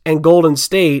Phoenix and Golden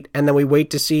State. And then we wait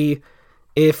to see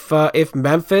if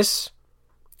Memphis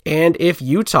and if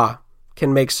Utah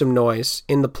can make some noise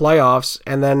in the playoffs.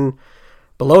 And then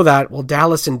below that, will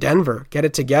Dallas and Denver get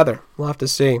it together? We'll have to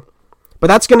see. But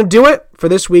that's going to do it for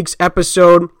this week's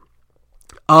episode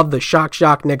of the Shock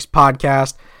Jock Knicks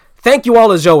podcast. Thank you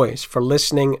all, as always, for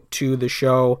listening to the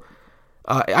show.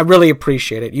 I really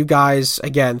appreciate it. You guys,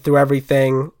 again, through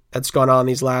everything that's gone on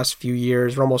these last few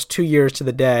years, we're almost 2 years to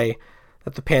the day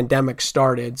that the pandemic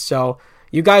started. So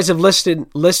you guys have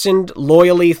listened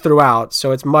loyally throughout,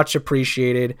 so it's much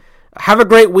appreciated. Have a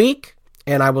great week,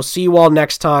 and I will see you all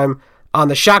next time on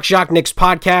the Shock Jock Knicks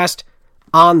podcast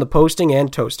on the Posting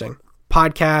and Toasting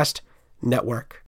Podcast Network.